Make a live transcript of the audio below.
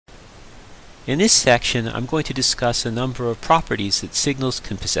In this section, I'm going to discuss a number of properties that signals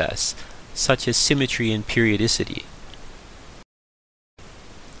can possess, such as symmetry and periodicity.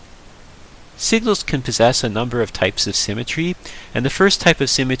 Signals can possess a number of types of symmetry, and the first type of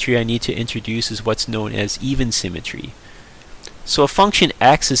symmetry I need to introduce is what's known as even symmetry. So a function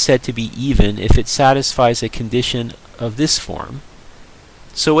x is said to be even if it satisfies a condition of this form.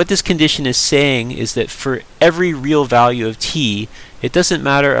 So what this condition is saying is that for every real value of t, it doesn't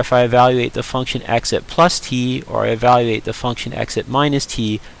matter if I evaluate the function x at plus t or I evaluate the function x at minus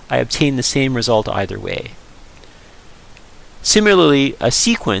t, I obtain the same result either way. Similarly, a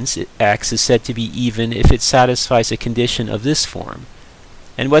sequence x is said to be even if it satisfies a condition of this form.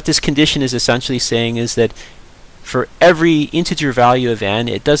 And what this condition is essentially saying is that for every integer value of n,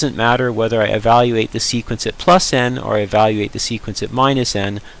 it doesn't matter whether I evaluate the sequence at plus n or I evaluate the sequence at minus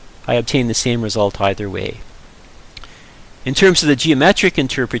n, I obtain the same result either way. In terms of the geometric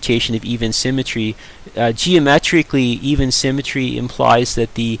interpretation of even symmetry, geometrically even symmetry implies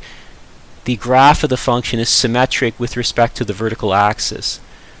that the graph of the function is symmetric with respect to the vertical axis.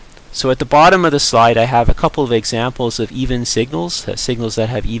 So at the bottom of the slide I have a couple of examples of even signals, signals that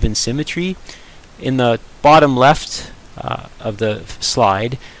have even symmetry. In the bottom left of the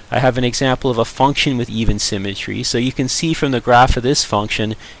slide, I have an example of a function with even symmetry. So you can see from the graph of this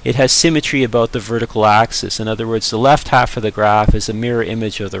function, it has symmetry about the vertical axis. In other words, the left half of the graph is a mirror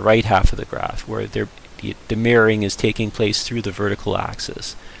image of the right half of the graph, where the mirroring is taking place through the vertical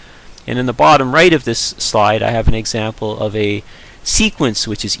axis. And in the bottom right of this slide, I have an example of a sequence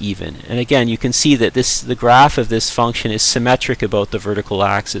which is even. And again, you can see that the graph of this function is symmetric about the vertical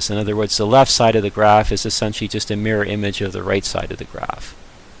axis. In other words, the left side of the graph is essentially just a mirror image of the right side of the graph.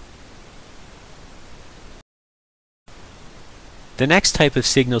 The next type of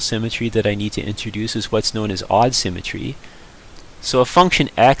signal symmetry that I need to introduce is what's known as odd symmetry. So a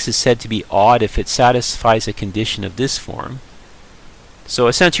function x is said to be odd if it satisfies a condition of this form. So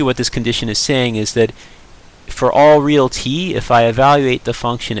essentially what this condition is saying is that for all real t, if I evaluate the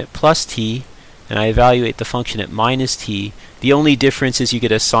function at plus t and I evaluate the function at minus t, the only difference is you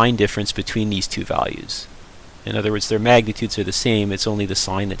get a sign difference between these two values. In other words, their magnitudes are the same, it's only the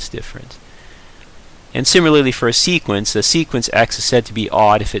sign that's different. And similarly for a sequence x is said to be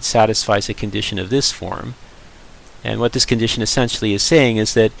odd if it satisfies a condition of this form. And what this condition essentially is saying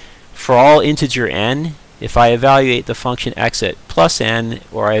is that for all integer n, if I evaluate the function x at plus n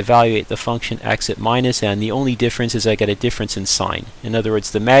or I evaluate the function x at minus n, the only difference is I get a difference in sign. In other words,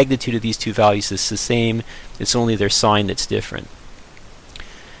 the magnitude of these two values is the same, it's only their sign that's different.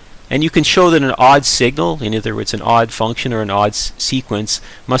 And you can show that an odd signal, in other words an odd function or an odd sequence,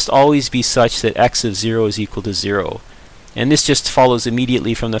 must always be such that x of 0 is equal to 0. And this just follows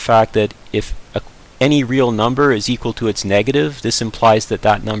immediately from the fact that if any real number is equal to its negative, this implies that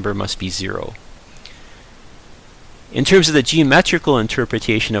that number must be 0. In terms of the geometrical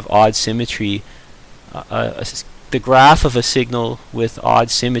interpretation of odd symmetry, the graph of a signal with odd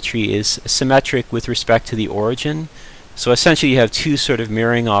symmetry is symmetric with respect to the origin. So essentially you have two sort of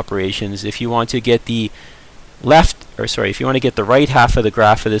mirroring operations. If you want to get the if you want to get the right half of the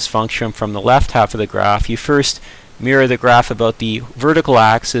graph of this function from the left half of the graph, you first mirror the graph about the vertical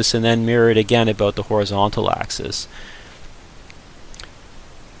axis and then mirror it again about the horizontal axis.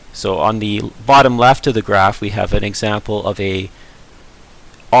 So on the bottom left of the graph we have an example of a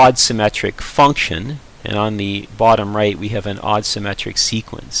odd symmetric function, and on the bottom right we have an odd symmetric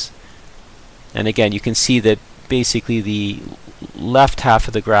sequence. And again, you can see that basically the left half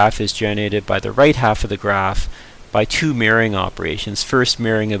of the graph is generated by the right half of the graph by two mirroring operations, first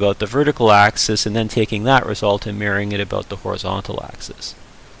mirroring about the vertical axis and then taking that result and mirroring it about the horizontal axis.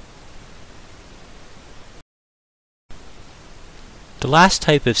 The last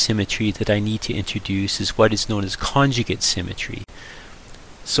type of symmetry that I need to introduce is what is known as conjugate symmetry.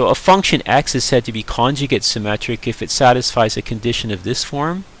 So a function x is said to be conjugate symmetric if it satisfies a condition of this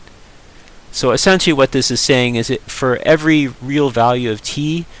form. So essentially what this is saying is that for every real value of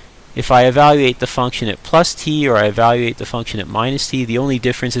t, if I evaluate the function at plus t or I evaluate the function at minus t, the only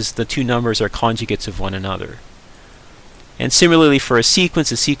difference is the two numbers are conjugates of one another. And similarly for a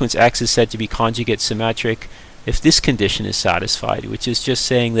sequence x is said to be conjugate symmetric if this condition is satisfied, which is just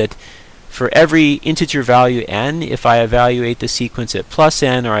saying that for every integer value n, if I evaluate the sequence at plus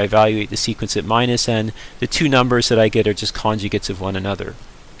n or I evaluate the sequence at minus n, the two numbers that I get are just conjugates of one another.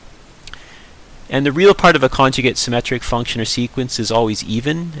 And the real part of a conjugate symmetric function or sequence is always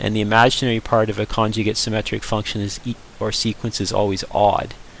even, and the imaginary part of a conjugate symmetric function or sequence is always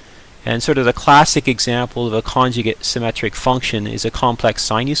odd. And sort of the classic example of a conjugate symmetric function is a complex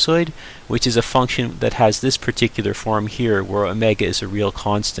sinusoid, which is a function that has this particular form here where omega is a real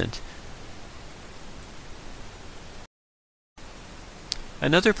constant.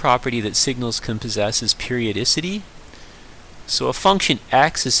 Another property that signals can possess is periodicity. So a function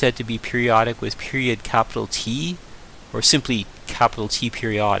x is said to be periodic with period capital T, or simply capital T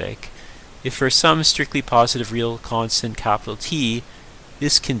periodic, if for some strictly positive real constant capital T,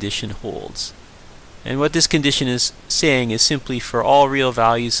 this condition holds. And what this condition is saying is simply for all real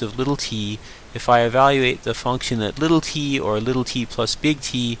values of little t, if I evaluate the function at little t or little t plus big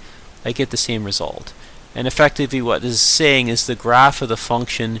T, I get the same result. And effectively what this is saying is the graph of the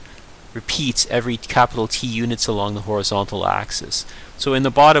function repeats every capital T units along the horizontal axis. So in the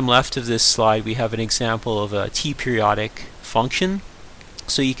bottom left of this slide we have an example of a t periodic function.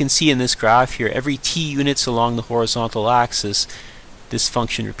 So you can see in this graph here, every t units along the horizontal axis, this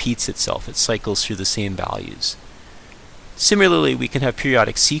function repeats itself. It cycles through the same values. Similarly, we can have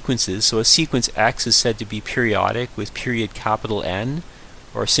periodic sequences. So a sequence x is said to be periodic with period capital N,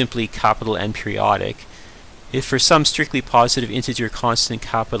 or simply capital N periodic, if for some strictly positive integer constant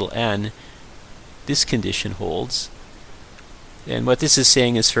capital N, this condition holds. And what this is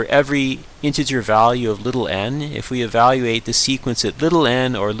saying is for every integer value of little n, if we evaluate the sequence at little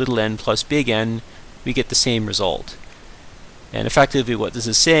n or little n plus big N, we get the same result. And effectively what this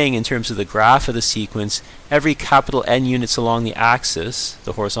is saying in terms of the graph of the sequence, every capital N units along the axis,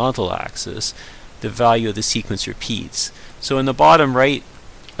 the horizontal axis, the value of the sequence repeats. So in the bottom right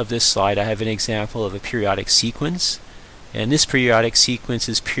of this slide I have an example of a periodic sequence, and this periodic sequence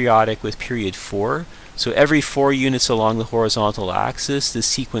is periodic with period 4. So every 4 units along the horizontal axis, the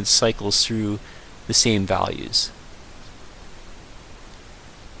sequence cycles through the same values.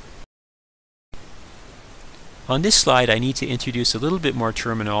 On this slide I need to introduce a little bit more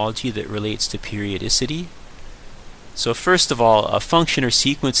terminology that relates to periodicity. So first of all, a function or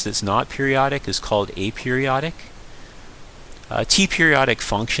sequence that's not periodic is called aperiodic. A t-periodic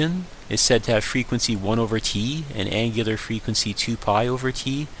function is said to have frequency 1 over t and angular frequency 2 pi over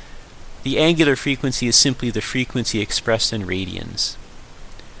t. The angular frequency is simply the frequency expressed in radians.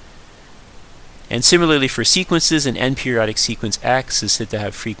 And similarly for sequences, an n-periodic sequence x is said to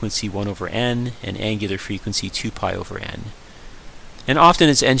have frequency 1 over n and angular frequency 2 pi over n. And often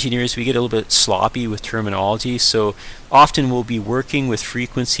as engineers we get a little bit sloppy with terminology, so often we'll be working with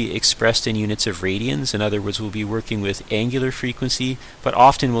frequency expressed in units of radians. In other words, we'll be working with angular frequency, but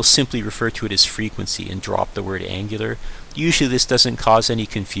often we'll simply refer to it as frequency and drop the word angular. Usually this doesn't cause any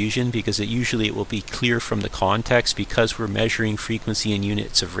confusion because usually it will be clear from the context, because we're measuring frequency in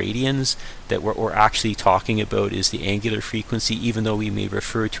units of radians, that what we're actually talking about is the angular frequency, even though we may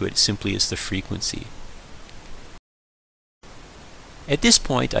refer to it simply as the frequency. At this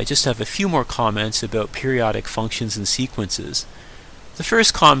point, I just have a few more comments about periodic functions and sequences. The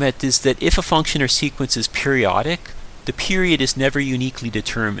first comment is that if a function or sequence is periodic, the period is never uniquely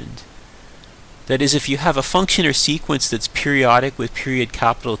determined. That is, if you have a function or sequence that's periodic with period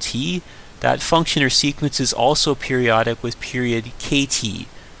capital T, that function or sequence is also periodic with period kt,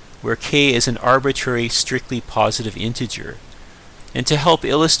 where k is an arbitrary, strictly positive integer. And to help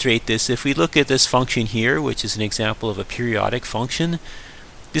illustrate this, if we look at this function here, which is an example of a periodic function,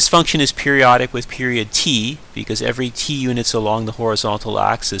 this function is periodic with period t, because every t units along the horizontal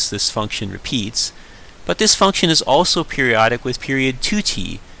axis this function repeats. But this function is also periodic with period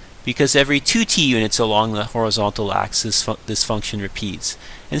 2t, because every 2t units along the horizontal axis this function repeats.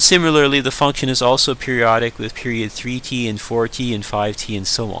 And similarly, the function is also periodic with period 3t and 4t and 5t and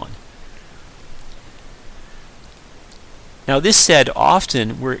so on. Now this said,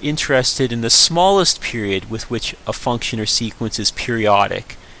 often we're interested in the smallest period with which a function or sequence is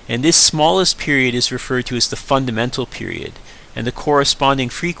periodic, and this smallest period is referred to as the fundamental period, and the corresponding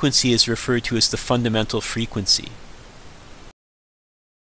frequency is referred to as the fundamental frequency.